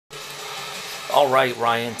Alright,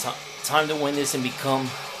 Ryan, time to win this and become...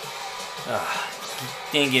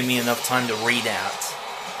 didn't give me enough time to read that.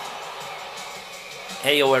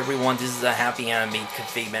 Heyo everyone, this is a Happy Anime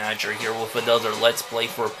Cafe Manager here with another Let's Play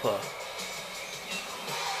for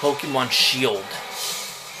Pokemon Shield.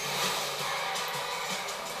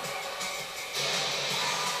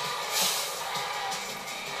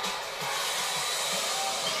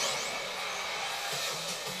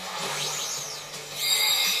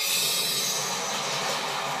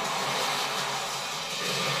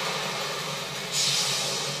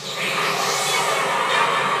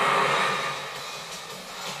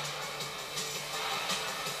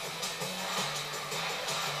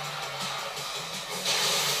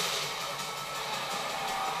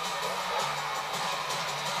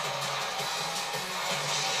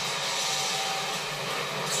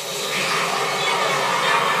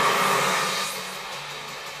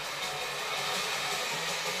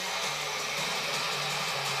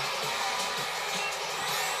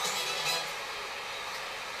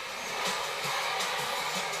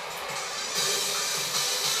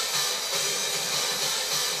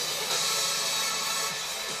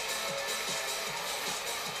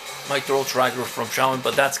 My throat's ragged from shouting,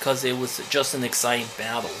 but that's because it was just an exciting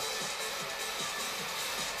battle.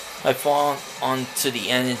 I fought on to the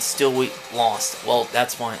end and still we lost. Well,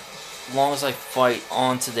 that's fine. As long as I fight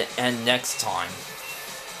on to the end next time.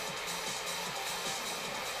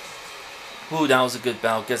 Ooh, that was a good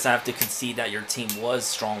battle. Guess I have to concede that your team was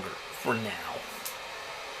stronger for now.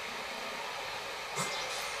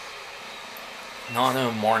 Nana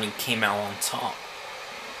and Marnie came out on top.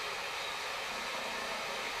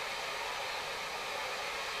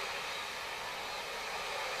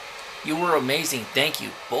 You were amazing, thank you,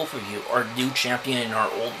 both of you, our new champion and our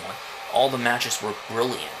old one. All the matches were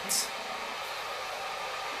brilliant.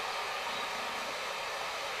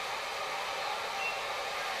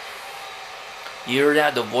 You hear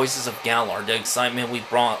that? The voices of Galar, the excitement we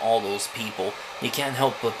brought all those people. You can't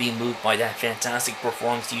help but be moved by that fantastic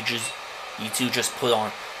performance you two just put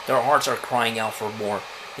on. Their hearts are crying out for more.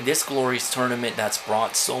 In this glorious tournament that's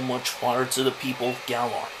brought so much fire to the people of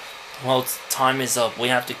Galar. Well, time is up. We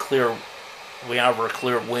have our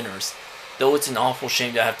clear winners. Though it's an awful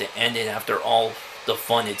shame to have to end it after all the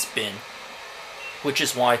fun it's been. Which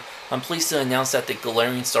is why I'm pleased to announce that the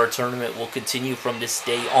Galarian Star Tournament will continue from this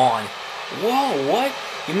day on. Whoa, what?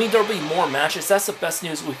 You mean there'll be more matches? That's the best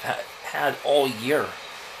news we've had all year.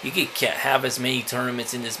 You could have as many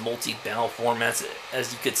tournaments in this multi-battle format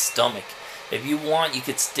as you could stomach. If you want, you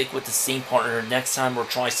could stick with the same partner next time or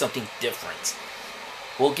try something different.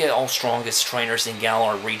 We'll get all strongest trainers in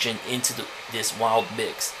Galar region into this wild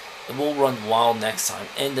mix, and we'll run wild next time,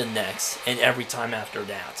 and the next, and every time after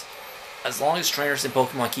that. As long as trainers and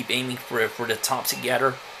Pokemon keep aiming for the top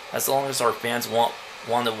together, as long as our fans want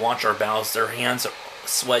to watch our battles, their hands are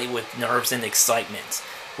sweaty with nerves and excitement.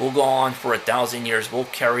 We'll go on for 1,000 years, we'll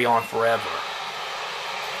carry on forever.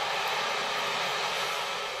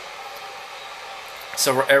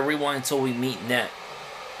 So for everyone, until we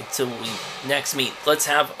next meet, let's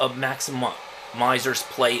have a Maximizers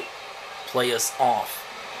play us off.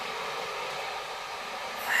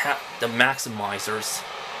 The Maximizers.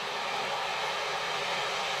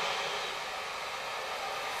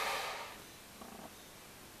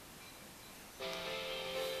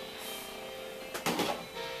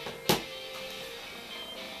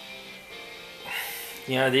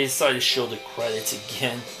 Yeah, they decided to show the credits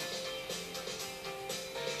again.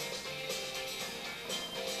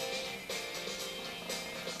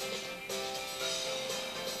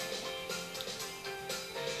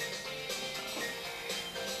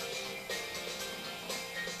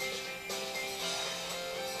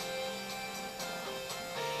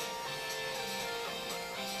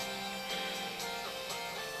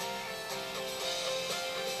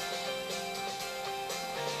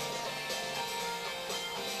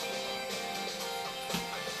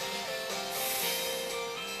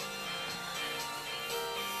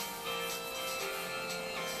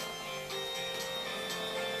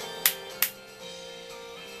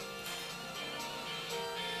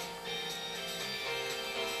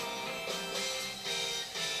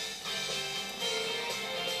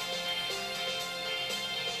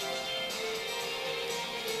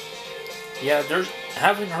 Yeah,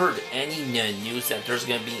 haven't heard any news that there's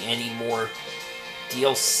gonna be any more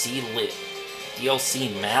DLC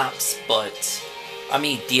maps, but I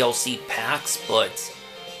mean DLC packs, but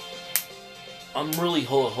I'm really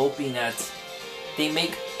hoping that they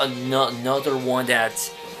make another one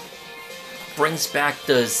that brings back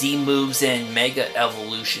the Z moves and Mega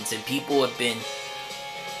Evolutions, and people have been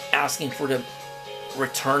asking for them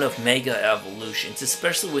return of Mega Evolutions,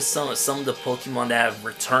 especially with some of the Pokemon that have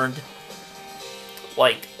returned,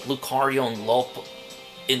 like Lucario and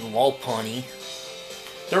Lopunny.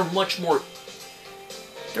 They're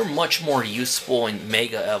much more useful in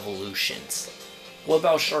Mega Evolutions. What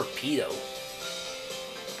about Sharpedo?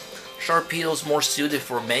 Sharpedo's more suited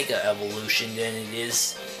for Mega Evolution than it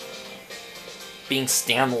is being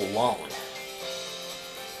standalone.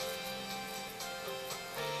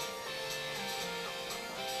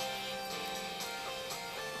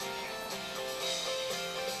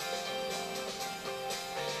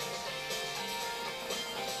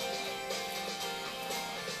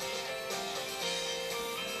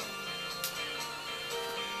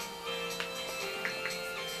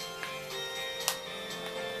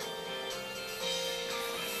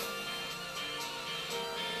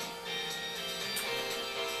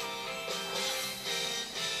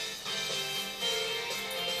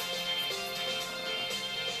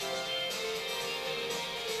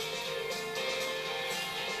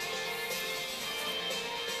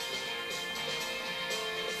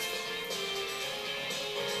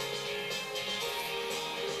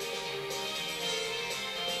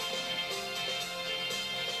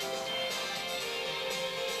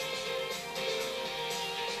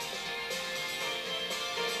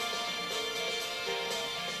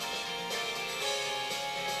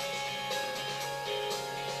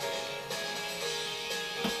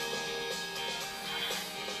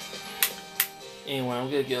 Anyway, I'm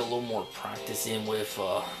gonna get a little more practice in with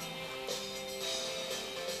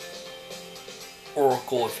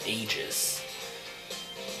Oracle of Ages.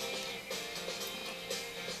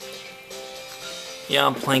 Yeah,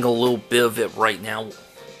 I'm playing a little bit of it right now,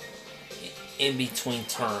 in between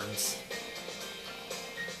turns.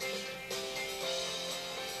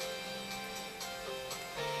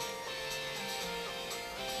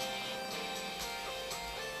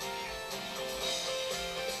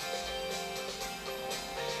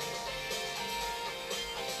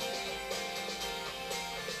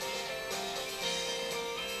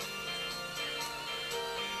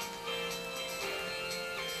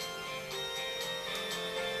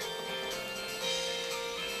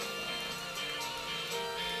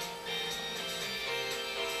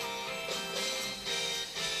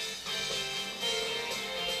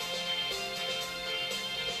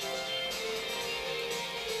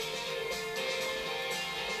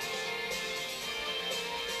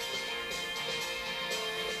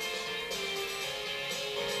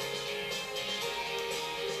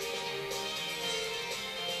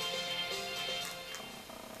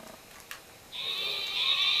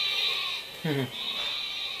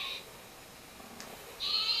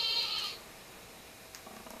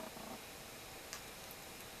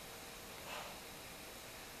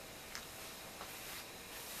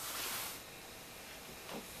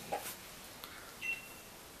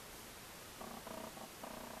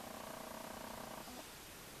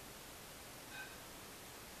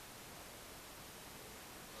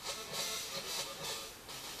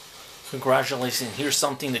 Congratulations, here's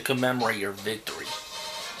something to commemorate your victory.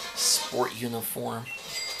 Sport uniform.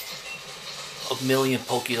 A million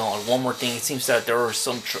Pokédollar. One more thing, it seems that there are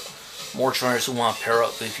some more trainers who want to pair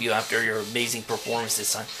up with you after your amazing performance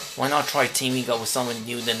this time. Why not try teaming up with someone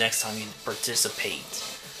new the next time you participate?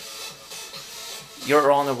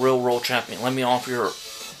 You're on a real world champion. Let me offer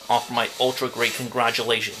my ultra great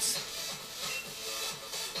congratulations.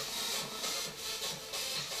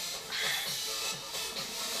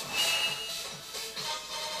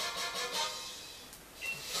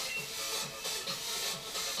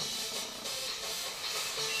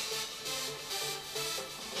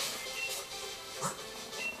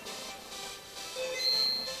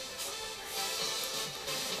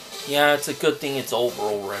 Yeah, it's a good thing it's over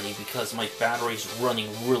already because my battery's running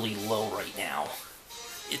really low right now.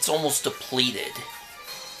 It's almost depleted.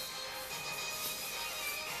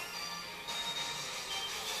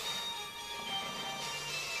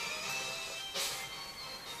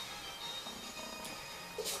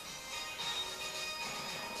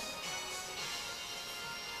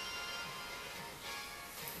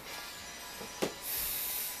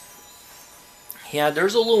 Yeah,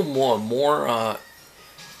 there's a little more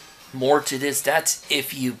to this. That's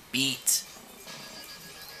if you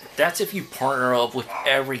partner up with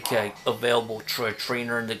every available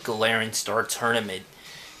trainer in the Galarian Star Tournament.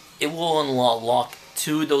 It will unlock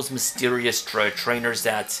 2 of those mysterious trainers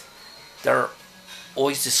that are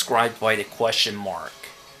always described by the question mark.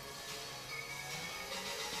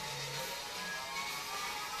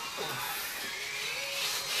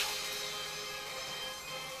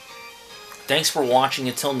 Thanks for watching.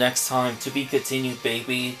 Until next time, to be continued,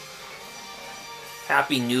 baby.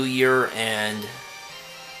 Happy New Year, and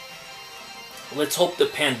let's hope the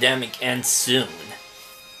pandemic ends soon.